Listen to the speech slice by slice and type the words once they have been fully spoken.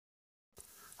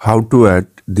How to add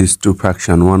these two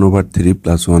fraction 1 over 3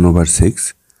 plus 1 over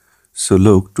 6. So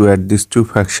look, to add these two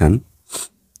fraction,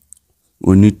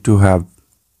 we need to have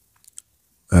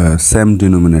same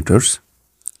denominators,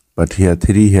 but here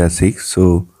 3, here 6.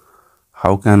 So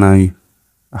how can I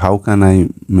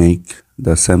make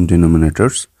the same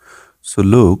denominators? So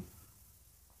look,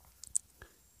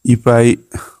 if I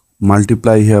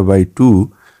multiply here by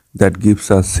 2, that gives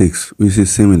us 6, which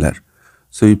is similar.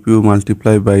 So if you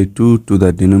multiply by 2 to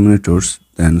the denominators,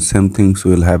 then same things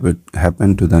will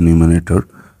happen to the numerator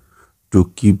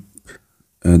to keep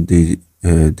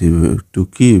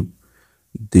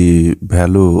the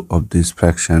value of this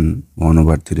fraction 1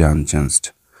 over 3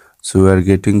 unchanged. So we are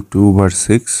getting 2 over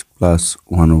 6 plus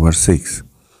 1 over 6.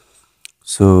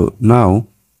 So now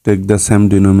take the same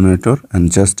denominator and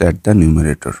just add the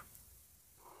numerator.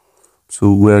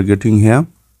 So we are getting here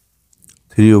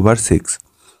 3 over 6.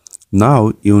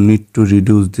 Now you need to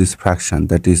reduce this fraction,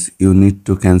 that is, you need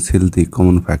to cancel the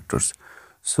common factors.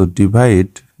 So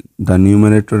divide the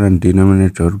numerator and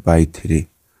denominator by 3.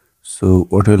 So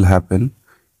what will happen?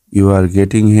 You are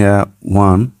getting here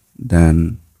 1,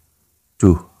 then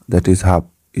 2, that is half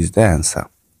is the answer.